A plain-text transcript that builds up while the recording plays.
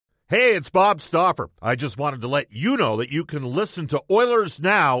Hey, it's Bob Stauffer. I just wanted to let you know that you can listen to Oilers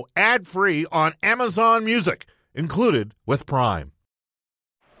Now ad-free on Amazon Music, included with Prime.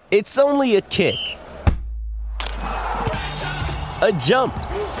 It's only a kick, a jump,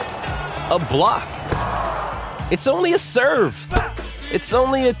 a block. It's only a serve. It's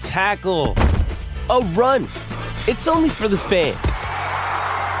only a tackle, a run. It's only for the fans.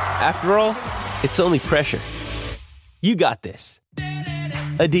 After all, it's only pressure. You got this.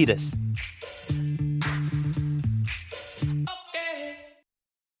 Adidas.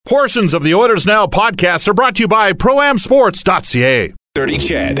 Portions of the Oilers Now podcast are brought to you by ProAmSports.ca. 30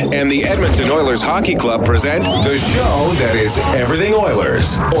 Ched and the Edmonton Oilers Hockey Club present the show that is everything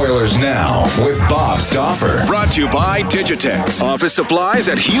Oilers. Oilers Now with Bob Stauffer. Brought to you by Digitex. Office supplies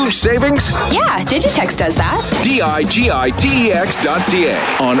at huge savings? Yeah, Digitex does that. Digitex.ca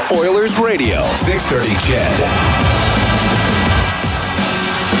on Oilers Radio. 630 Ched.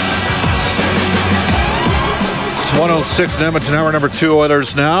 106 in Edmonton, hour number 2,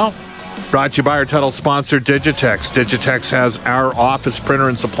 Oilers Now. Brought to you by our title sponsor, Digitex. Digitex has our office printer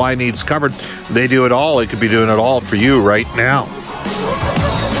and supply needs covered. They do it all. They could be doing it all for you right now.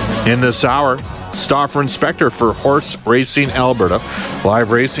 In this hour, Stauffer Inspector for Horse Racing Alberta. Live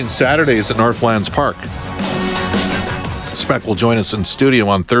racing Saturdays at Northlands Park. Spec will join us in studio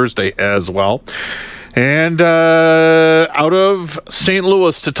on Thursday as well. And out of St.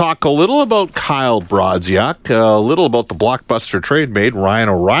 Louis to talk a little about Kyle Brodziak, a little about the blockbuster trade made, Ryan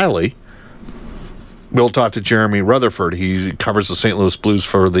O'Reilly. We'll talk to Jeremy Rutherford. He covers the St. Louis Blues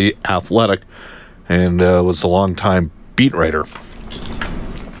for The Athletic and was a longtime beat writer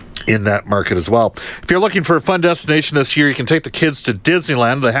in that market as well. If you're looking for a fun destination this year, you can take the kids to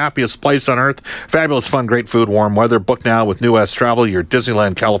Disneyland, the happiest place on earth. Fabulous fun, great food, warm weather. Book now with New West Travel. Your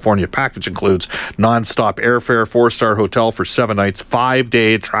Disneyland California package includes non-stop airfare, 4-star hotel for 7 nights,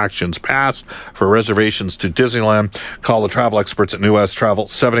 5-day attractions pass. For reservations to Disneyland, call the travel experts at New West Travel,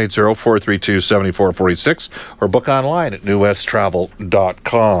 780-432-7446, or book online at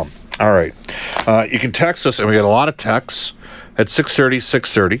newwesttravel.com. All right. You can text us, and we get a lot of texts at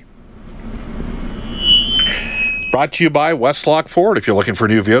 630. Brought to you by Westlock Ford. If you're looking for a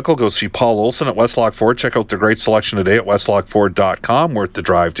new vehicle, go see Paul Olson at Westlock Ford. Check out the great selection today at westlockford.com. Worth the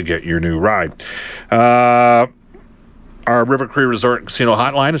drive to get your new ride. Our River Cree Resort and Casino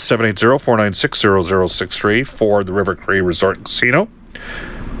hotline is 780-496-0063 for the River Cree Resort and Casino.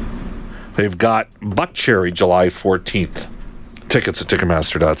 They've got Buck Cherry July 14th. Tickets at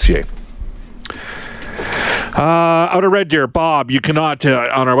Ticketmaster.ca. Out of Red Deer, Bob, you cannot,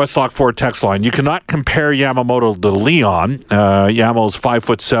 on our Westlock Ford text line, you cannot compare Yamamoto to Leon. Yamo's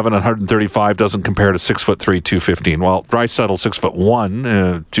 5'7", 135, doesn't compare to 6'3", 215. Well, Draisaitl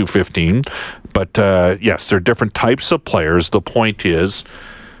 6'1", 215. But yes, they're different types of players. The point is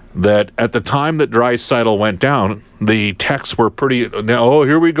that at the time that Draisaitl went down, the texts were pretty, oh,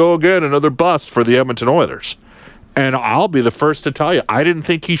 here we go again, another bust for the Edmonton Oilers. And I'll be the first to tell you, I didn't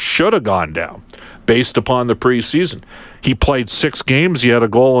think he should have gone down based upon the preseason. He played 6 games. He had a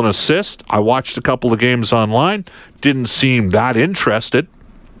goal and assist. I watched a couple of games online. Didn't seem that interested.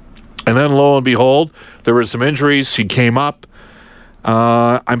 And then lo and behold, there were some injuries. He came up.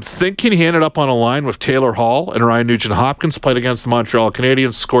 I'm thinking he ended up on a line with Taylor Hall and Ryan Nugent-Hopkins, played against the Montreal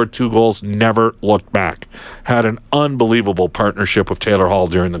Canadiens, scored 2 goals, never looked back. Had an unbelievable partnership with Taylor Hall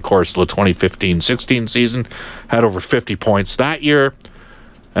during the course of the 2015-16 season. Had over 50 points that year.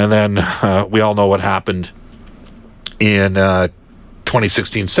 And then we all know what happened in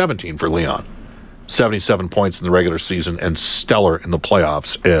 2016-17 for Leon. 77 points in the regular season and stellar in the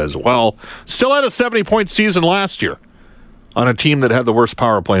playoffs as well. Still had a 70-point season last year on a team that had the worst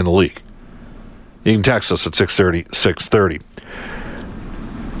power play in the league. You can text us at 630.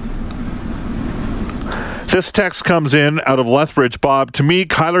 This text comes in out of Lethbridge. Bob, to me,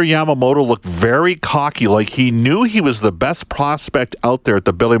 Kyler Yamamoto looked very cocky, like he knew he was the best prospect out there at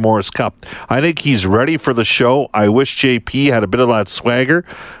the Billy Morris Cup. I think he's ready for the show. I wish JP had a bit of that swagger,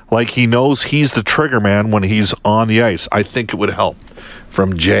 like he knows he's the trigger man when he's on the ice. I think it would help.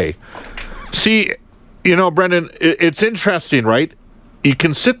 From Jay. See, you know, Brendan, it's interesting, right? You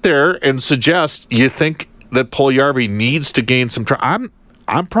can sit there and suggest you think that Puljujarvi needs to gain some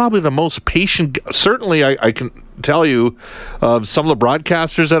I'm probably the most patient. Certainly, I can tell you some of the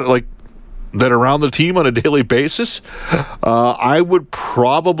broadcasters that are around the team on a daily basis. I would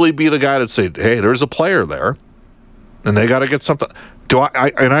probably be the guy that say, "Hey, there's a player there, and they got to get something."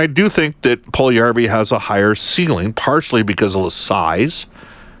 I do think that Puljujarvi has a higher ceiling, partially because of the size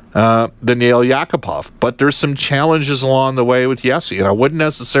than Nail Yakupov. But there's some challenges along the way with Yessi, and I wouldn't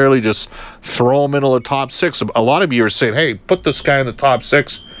necessarily just throw him into the top 6. A lot of you are saying, hey, put this guy in the top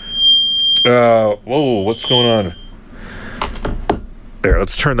 6 Whoa, what's going on? There,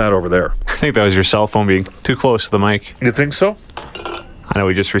 let's turn that over there. I think that was your cell phone being too close to the mic. You think so? I know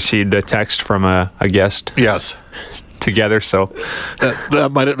we just received a text from a guest. Yes. Together, so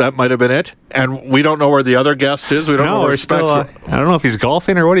that might have been it. And we don't know where the other guest is. We don't know where Specs. I don't know if he's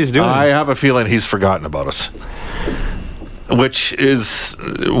golfing or what he's doing. I have a feeling he's forgotten about us, which is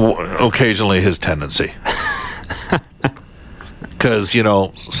occasionally his tendency. Because,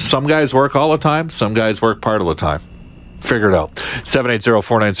 some guys work all the time, some guys work part of the time. Figure it out.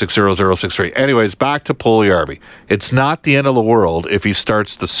 780-496-0063. Anyways, back to Puljujarvi. It's not the end of the world if he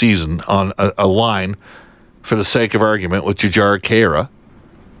starts the season on a line, for the sake of argument, with Jujhar Khaira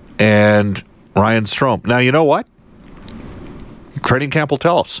and Ryan Strome. Now, you know what? Training camp will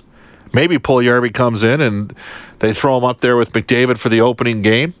tell us. Maybe Puljujarvi comes in and they throw him up there with McDavid for the opening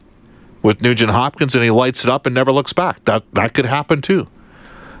game with Nugent Hopkins, and he lights it up and never looks back. That could happen too.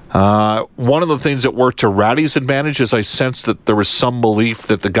 One of the things that worked to Ratty's advantage is I sensed that there was some belief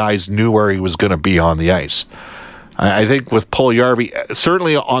that the guys knew where he was going to be on the ice. I think with Puljujarvi,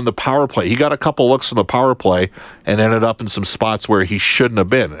 certainly on the power play, he got a couple looks on the power play and ended up in some spots where he shouldn't have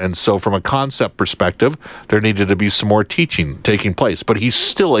been. And so from a concept perspective, there needed to be some more teaching taking place. But he's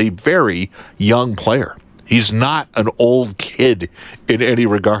still a very young player. He's not an old kid in any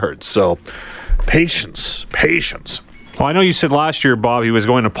regard. So patience. Well, I know you said last year, Bob, he was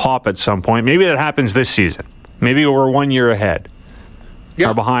going to pop at some point. Maybe that happens this season. Maybe we're 1 year ahead.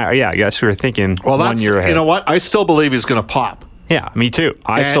 Yeah. Or behind. Yeah, I guess we were thinking 1 year ahead. You know what? I still believe he's going to pop. Yeah, me too.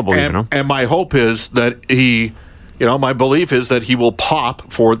 I still believe in him. And my hope is that my belief is that he will pop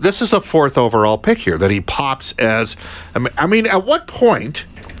for, this is a 4th overall pick here, that he pops as, I mean, at what point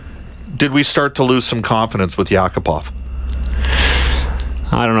did we start to lose some confidence with Yakupov?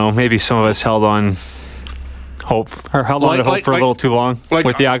 I don't know. Maybe some of us held on hope for a little too long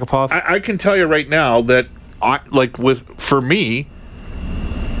with Yakupov. I can tell you right now that for me,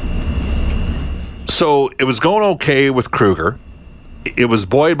 so it was going okay with Kruger. It was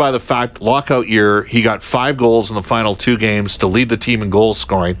buoyed by the fact, lockout year, he got 5 goals in the final 2 games to lead the team in goal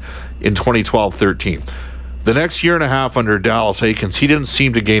scoring in 2012-13. The next year and a half under Dallas Eakins, he didn't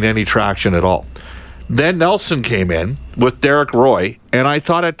seem to gain any traction at all. Then Nelson came in with Derek Roy, and I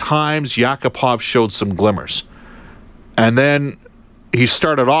thought at times Yakupov showed some glimmers. And then he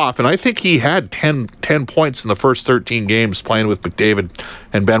started off, and I think he had 10 points in the first 13 games playing with McDavid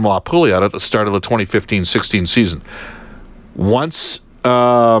and Benoit Pouliot at the start of the 2015-16 season. Once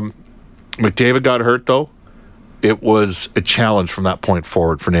McDavid got hurt, though, it was a challenge from that point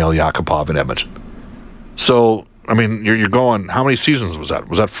forward for Nail Yakupov in Edmonton. So, I mean, you're going, how many seasons was that?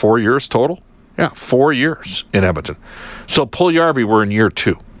 Was that 4 years total? Yeah, 4 years in Edmonton. So Puljujarvi, we're in year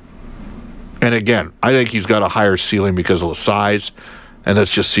 2. And again, I think he's got a higher ceiling because of the size. And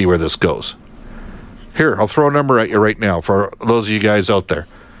let's just see where this goes. Here, I'll throw a number at you right now for those of you guys out there.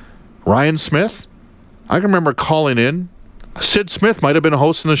 Ryan Smith, I can remember calling in. Sid Smith might have been a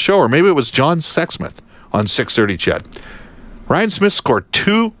host in the show, or maybe it was John Sexsmith on 630 Ched. Ryan Smith scored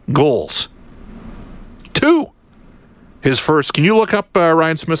 2 goals. 2! His first, can you look up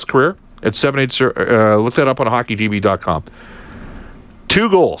Ryan Smith's career at 780? Look that up on hockeytv.com. 2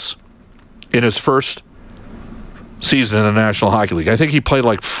 goals in his first season in the National Hockey League. I think he played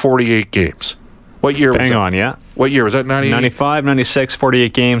like 48 games. What year was that? Hang on, yeah. What year was that? 95, 96,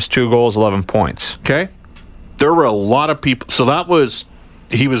 48 games, 2 goals, 11 points. Okay. There were a lot of people. So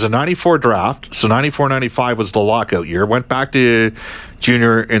he was a 94 draft. So 94-95 was the lockout year. Went back to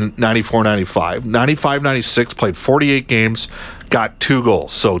junior in 94-95. 95-96, played 48 games, got 2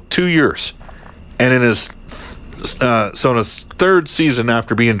 goals. So 2 years. And in his third season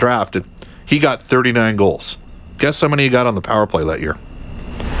after being drafted, he got 39 goals. Guess how many he got on the power play that year?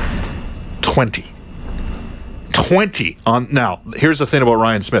 20. 20 on. Now, here's the thing about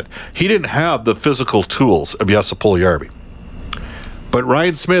Ryan Smith. He didn't have the physical tools of Jesse Puljujarvi. But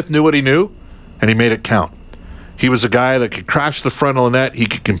Ryan Smith knew what he knew, and he made it count. He was a guy that could crash the front of the net. He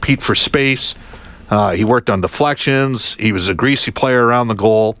could compete for space. He worked on deflections. He was a greasy player around the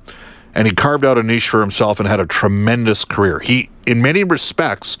goal. And he carved out a niche for himself and had a tremendous career. He, in many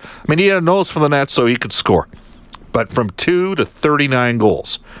respects, he had a nose for the net so he could score. But from 2 to 39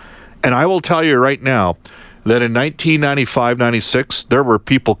 goals. And I will tell you right now that in 1995-96, there were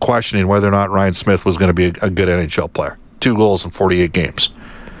people questioning whether or not Ryan Smith was going to be a good NHL player. 2 goals in 48 games.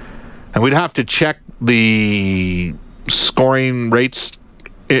 And we'd have to check the scoring rates,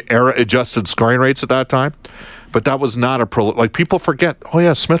 era-adjusted scoring rates at that time. But that was not people forget, oh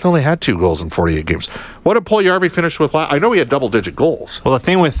yeah, Smith only had 2 goals in 48 games. What did Puljujarvi finish with? I know he had double-digit goals. Well, the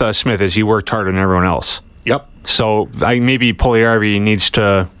thing with Smith is he worked harder than everyone else. Yep. So maybe Puljujarvi needs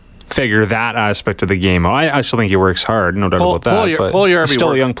to figure that aspect of the game out. I still think he works hard, no doubt about that. He's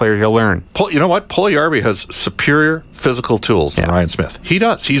still a young player. He'll learn. You know what? Puljujärvi has superior physical tools than Ryan Smith. He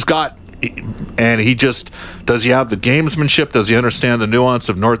does. He's got, and he just, does he have the gamesmanship? Does he understand the nuance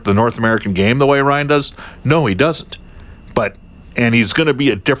of the North American game the way Ryan does? No, he doesn't. And he's going to be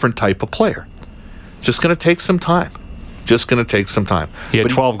a different type of player. Just going to take some time. He had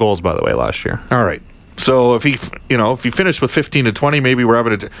 12 goals, by the way, last year. All right. So if he finished with 15 to 20, maybe we're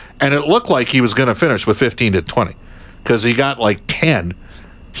having and it looked like he was going to finish with 15 to 20 because he got like 10.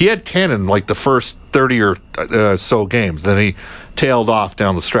 He had 10 in like the first 30 or so games. Then he tailed off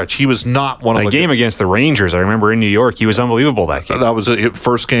down the stretch. He was not one of the game against the Rangers. I remember in New York, he was unbelievable that game. That was his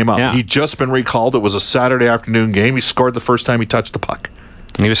first game up. Yeah. He'd just been recalled. It was a Saturday afternoon game. He scored the first time he touched the puck.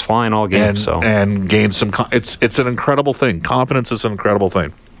 And he was flying all game. And gained some. It's an incredible thing. Confidence is an incredible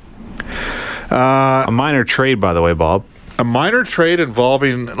thing. A minor trade, by the way, Bob. A minor trade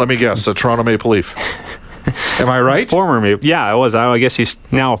involving, let me guess, a Toronto Maple Leaf. Am I right? Former Maple. Yeah, I was. I guess he's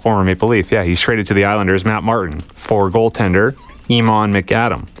now a former Maple Leaf. Yeah, he's traded to the Islanders, Matt Martin, for goaltender Eamon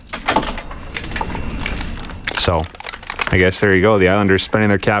McAdam. So, I guess there you go. The Islanders spending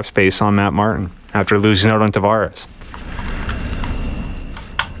their cap space on Matt Martin after losing out on Tavares.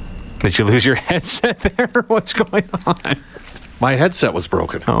 Did you lose your headset there? What's going on? My headset was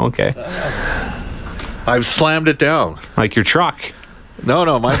broken. Oh, okay. I've slammed it down. Like your truck.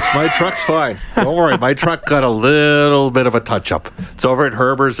 No, my truck's fine. Don't worry. My truck got a little bit of a touch-up. It's over at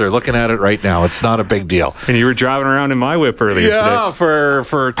Herber's. They're looking at it right now. It's not a big deal. And you were driving around in my whip earlier today. Yeah,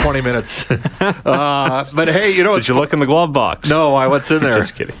 for 20 minutes. But hey, Did you look in the glove box? No, what's in there?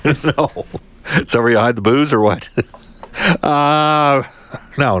 Just kidding. No. Is that where you hide the booze or what? No.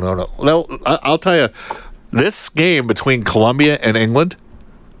 I'll tell you, this game between Colombia and England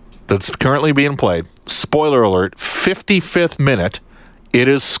that's currently being played, spoiler alert, 55th minute, it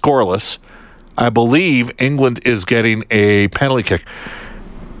is scoreless. I believe England is getting a penalty kick.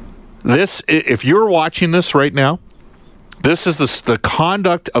 This, if you're watching this right now, this is the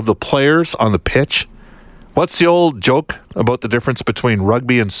conduct of the players on the pitch. What's the old joke about the difference between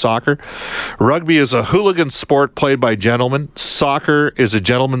rugby and soccer? Rugby is a hooligan sport played by gentlemen. Soccer is a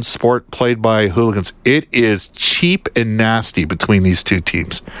gentleman's sport played by hooligans. It is cheap and nasty between these two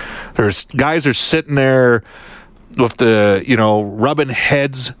teams. There's guys are sitting there with the, rubbing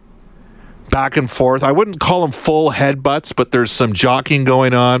heads back and forth. I wouldn't call them full headbutts, but there's some jockeying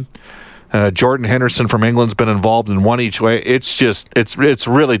going on. Jordan Henderson from England's been involved in one each way. It's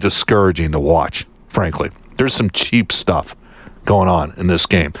really discouraging to watch, frankly. There's some cheap stuff going on in this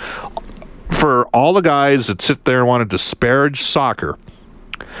game. For all the guys that sit there and want to disparage soccer,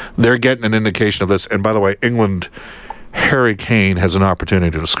 they're getting an indication of this. And by the way, England, Harry Kane has an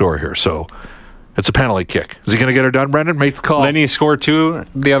opportunity to score here. So it's a penalty kick. Is he going to get her done, Brendan? Make the call. Didn't he score 2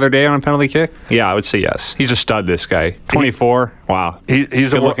 the other day on a penalty kick? Yeah, I would say yes. He's a stud, this guy. 24. Wow.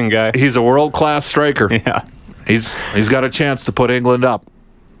 He's a good-looking guy. He's a world-class striker. Yeah. He's got a chance to put England up.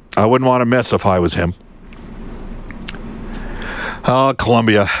 I wouldn't want to miss if I was him. Oh,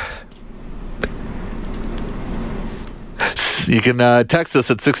 Colombia. You can text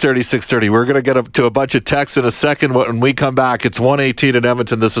us at 630-630. We're going to get to a bunch of texts in a second. When we come back, it's 1:18 in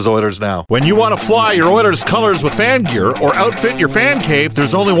Edmonton. This is Oilers Now. When you want to fly your Oilers colors with fan gear or outfit your fan cave,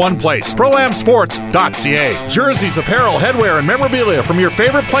 there's only one place. ProAmSports.ca. Jerseys, apparel, headwear, and memorabilia from your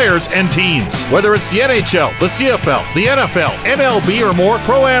favorite players and teams. Whether it's the NHL, the CFL, the NFL, MLB, or more,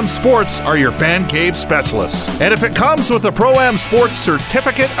 Pro-Am Sports are your fan cave specialists. And if it comes with a Pro-Am Sports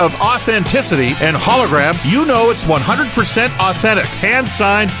Certificate of Authenticity and hologram, you know it's 100% authentic,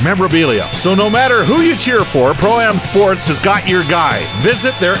 hand-signed memorabilia. So no matter who you cheer for, Pro-Am Sports has got your guy.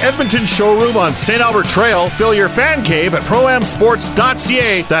 Visit their Edmonton showroom on St. Albert Trail. Fill your fan cave at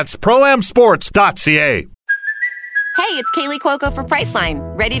ProAmSports.ca. That's ProAmSports.ca. Hey, it's Kaylee Cuoco for Priceline.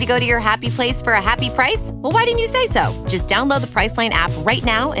 Ready to go to your happy place for a happy price? Well, why didn't you say so? Just download the Priceline app right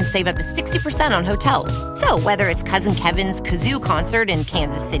now and save up to 60% on hotels. So whether it's Cousin Kevin's Kazoo Concert in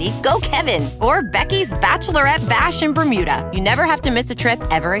Kansas City, go Kevin, or Becky's Bachelorette Bash in Bermuda, you never have to miss a trip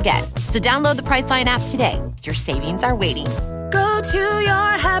ever again. So download the Priceline app today. Your savings are waiting. Go to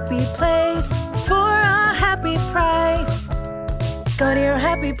your happy place for a happy price. Go to your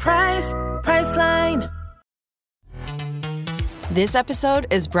happy price, Priceline. This episode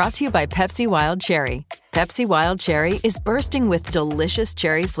is brought to you by Pepsi Wild Cherry. Pepsi Wild Cherry is bursting with delicious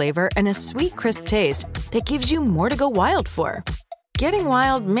cherry flavor and a sweet, crisp taste that gives you more to go wild for. Getting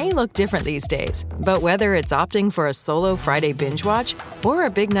wild may look different these days, but whether it's opting for a solo Friday binge watch or a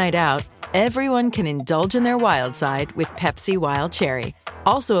big night out, everyone can indulge in their wild side with Pepsi Wild Cherry.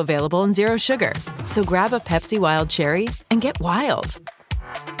 Also available in Zero Sugar. So grab a Pepsi Wild Cherry and get wild.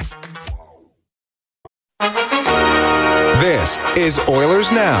 This is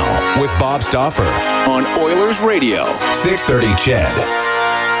Oilers Now with Bob Stauffer on Oilers Radio, 630 CHED.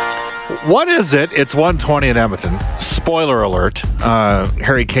 What is it? It's 120 in Edmonton. Spoiler alert.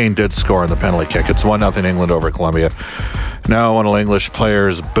 Harry Kane did score on the penalty kick. It's 1-0 England over Colombia. Now one of the English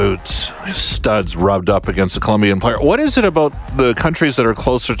players' boots, his studs rubbed up against the Colombian player. What is it about the countries that are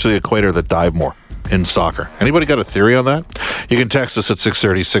closer to the equator that dive more in soccer? Anybody got a theory on that? You can text us at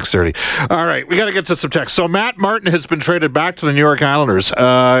 630. All right, we got to get to some text. So Matt Martin has been traded back to the New York Islanders,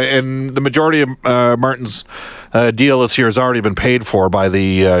 and the majority of Martin's deal this year has already been paid for by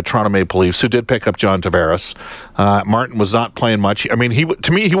the Toronto Maple Leafs, who did pick up John Tavares. Martin was not playing much. I mean,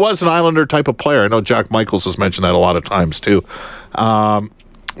 to me, he was an Islander type of player. I know Jack Michaels has mentioned that a lot of times too.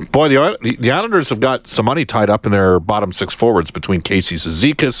 Boy, the Islanders have got some money tied up in their bottom six forwards between Casey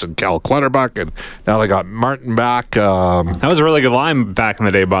Cizikas and Cal Clutterbuck, and now they got Martin back. That was a really good line back in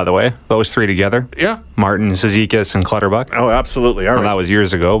the day, by the way. Those three together. Yeah. Martin, Cizikas, and Clutterbuck. Oh, absolutely. All right. Well, that was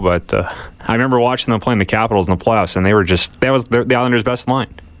years ago, but I remember watching them playing the Capitals in the playoffs, and that was the Islanders' best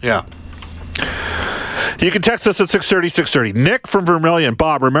line. Yeah. You can text us at 630. Nick from Vermilion.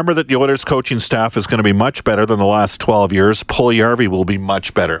 Bob, remember that the Oilers coaching staff is going to be much better than the last 12 years. Puljujärvi will be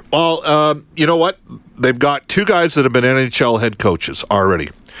much better. Well, you know what? They've got two guys that have been NHL head coaches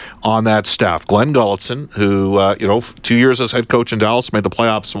already on that staff. Glenn Gulutzan, who, 2 years as head coach in Dallas, made the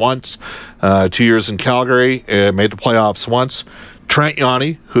playoffs once. 2 years in Calgary, made the playoffs once. Trent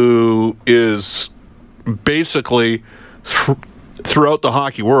Yawney, who is basically throughout the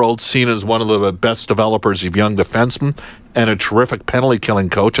hockey world seen as one of the best developers of young defensemen and a terrific penalty killing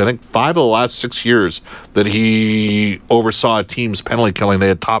coach. I think 5 of the last 6 years that he oversaw a team's penalty killing, they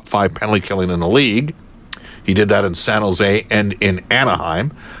had top 5 penalty killing in the league. He did that in San Jose and in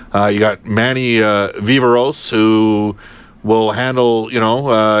Anaheim. You got Manny Viveros, who will handle,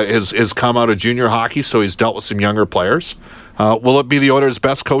 his come out of junior hockey, so he's dealt with some younger players. Will it be the Oilers'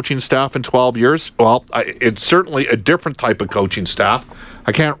 best coaching staff in 12 years? Well, it's certainly a different type of coaching staff.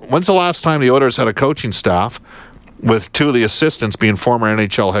 When's the last time the Oilers had a coaching staff with 2 of the assistants being former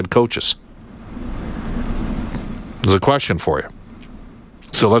NHL head coaches? There's a question for you.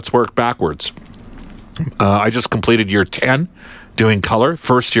 So let's work backwards. I just completed year 10 doing color.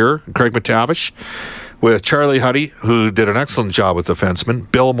 First year, Craig McTavish with Charlie Huddy, who did an excellent job with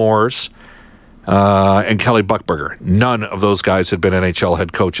defensemen, Bill Moores, and Kelly Buchberger. None of those guys had been NHL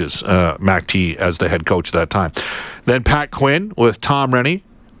head coaches. Mac T as the head coach at that time. Then Pat Quinn with Tom Rennie,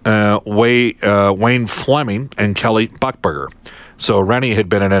 Wayne Fleming, and Kelly Buchberger. So Rennie had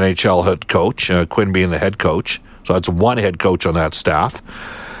been an NHL head coach, Quinn being the head coach. So that's one head coach on that staff.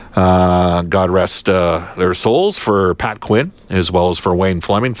 God rest their souls for Pat Quinn as well as for Wayne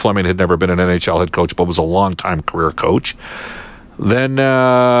Fleming. Fleming had never been an NHL head coach but was a long-time career coach. Then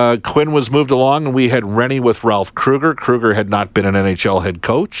Quinn was moved along, and we had Rennie with Ralph Kruger. Kruger had not been an NHL head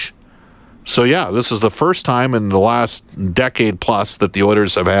coach. So, yeah, this is the first time in the last decade plus that the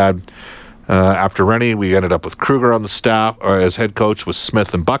Oilers have had, after Rennie, we ended up with Kruger on the staff as head coach with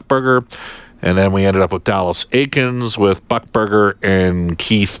Smith and Buchberger. And then we ended up with Dallas Aikens with Buchberger and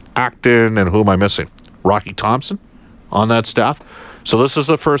Keith Acton. And who am I missing? Rocky Thompson on that staff. So this is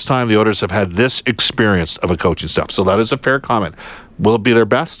the first time the Oilers have had this experience of a coaching staff. So that is a fair comment. Will it be their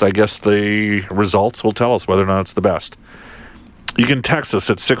best? I guess the results will tell us whether or not it's the best. You can text us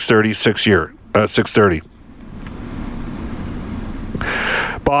at 630.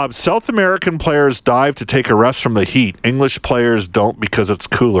 Bob, South American players dive to take a rest from the heat. English players don't because it's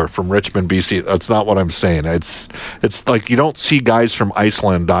cooler. From Richmond, BC. That's not what I'm saying. It's like you don't see guys from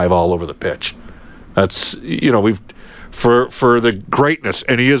Iceland dive all over the pitch. That's, For the greatness,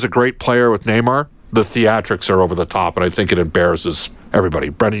 and he is a great player with Neymar, the theatrics are over the top, and I think it embarrasses everybody.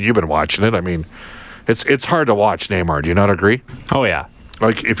 Brendan, you've been watching it. I mean, it's hard to watch Neymar. Do you not agree? Oh, yeah.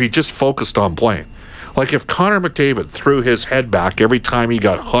 Like, if he just focused on playing. Like, if Connor McDavid threw his head back every time he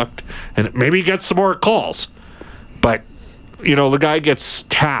got hooked, and maybe he gets some more calls, but, the guy gets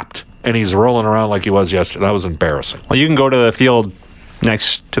tapped, and he's rolling around like he was yesterday. That was embarrassing. Well, you can go to the field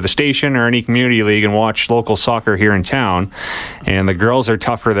next to the station or any community league and watch local soccer here in town, and the girls are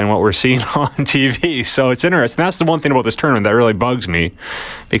tougher than what we're seeing on TV. So it's interesting. That's the one thing about this tournament that really bugs me,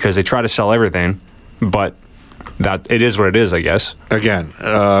 because they try to sell everything, but that it is what it is, I guess. Again,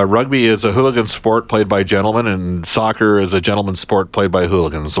 rugby is a hooligan sport played by gentlemen, and soccer is a gentleman's sport played by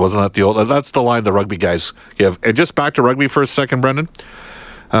hooligans. Wasn't that that's the line the rugby guys give. And just back to rugby for a second, Brendan.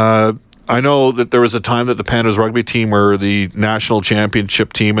 I know that there was a time that the Panthers rugby team were the national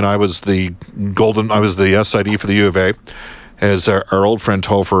championship team, and I was the SID for the U of A, as our old friend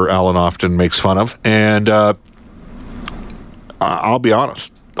Topher Allen often makes fun of. And I'll be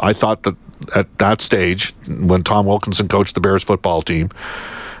honest, I thought that at that stage, when Tom Wilkinson coached the Bears football team,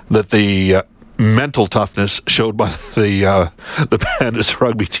 that the mental toughness showed by the Pandas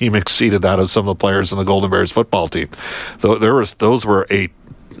rugby team exceeded that of some of the players in the Golden Bears football team.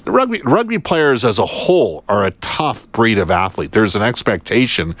 Rugby players as a whole are a tough breed of athlete. There's an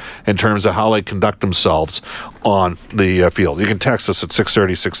expectation in terms of how they conduct themselves on the field. You can text us at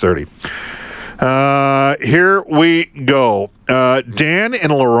 630. Here we go. Dan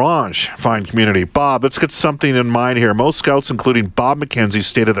in Larange, fine community. Bob, let's get something in mind here. Most scouts, including Bob McKenzie,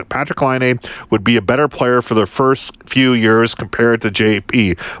 stated that Patrick Laine would be a better player for the first few years compared to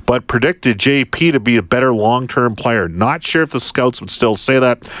JP, but predicted JP to be a better long-term player. Not sure if the scouts would still say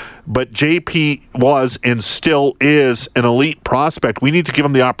that, but JP was and still is an elite prospect. We need to give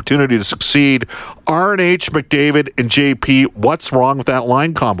him the opportunity to succeed. RNH, McDavid, and JP, what's wrong with that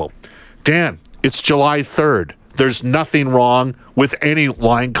line combo? Dan, it's July 3rd. There's nothing wrong with any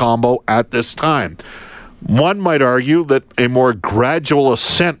line combo at this time. One might argue that a more gradual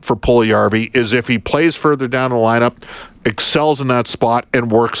ascent for Puljujarvi is if he plays further down the lineup, excels in that spot, and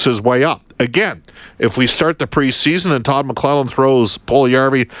works his way up. Again, if we start the preseason and Todd McClellan throws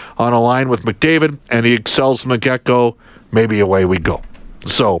Puljujarvi on a line with McDavid and he excels from the get-go, maybe away we go.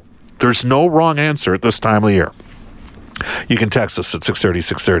 So there's no wrong answer at this time of the year. You can text us at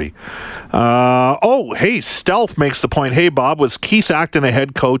 630. Hey, Stealth makes the point. Hey, Bob, was Keith Acton a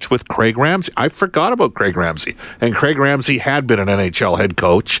head coach with Craig Ramsey? I forgot about Craig Ramsey. And Craig Ramsey had been an NHL head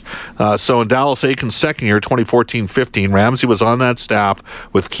coach. So in Dallas Aiken's second year, 2014-15, Ramsey was on that staff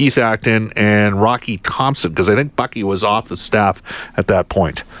with Keith Acton and Rocky Thompson, because I think Bucky was off the staff at that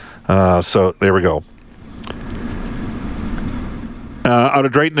point. So there we go. Out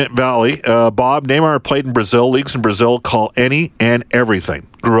of Drayton Valley, Bob, Neymar played in Brazil. Leagues in Brazil call any and everything.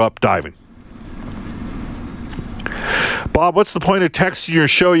 Grew up diving. Bob, what's the point of texting your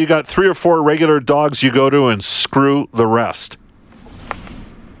show? You got 3 or 4 regular dogs you go to and screw the rest.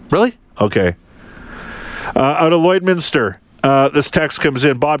 Really? Okay. Out of Lloydminster, this text comes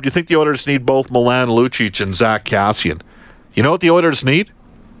in. Bob, do you think the Oilers need both Milan Lucic and Zach Kassian? You know what the Oilers need?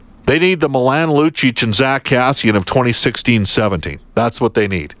 They need the Milan Lucic and Zach Kassian of 2016-17. That's what they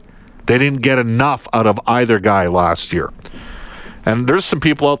need. They didn't get enough out of either guy last year. And there's some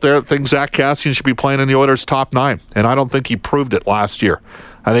people out there that think Zach Kassian should be playing in the Oilers' top 9, and I don't think he proved it last year.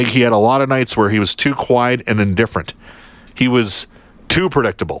 I think he had a lot of nights where he was too quiet and indifferent. He was too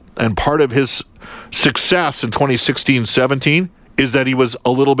predictable. And part of his success in 2016-17 is that he was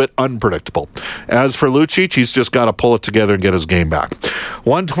a little bit unpredictable. As for Lucic, he's just got to pull it together and get his game back.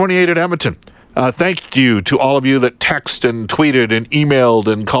 128 at Edmonton. Thank you to all of you that texted and tweeted and emailed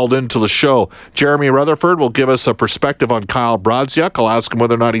and called into the show. Jeremy Rutherford will give us a perspective on Kyle Brodziak. I'll ask him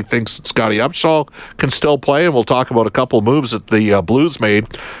whether or not he thinks Scotty Upshall can still play, and we'll talk about a couple of moves that the Blues made.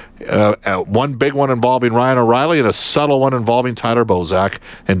 One big one involving Ryan O'Reilly and a subtle one involving Tyler Bozak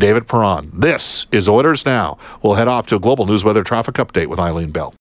and David Perron. This is Oilers Now. We'll head off to a global news weather traffic update with Eileen Bell.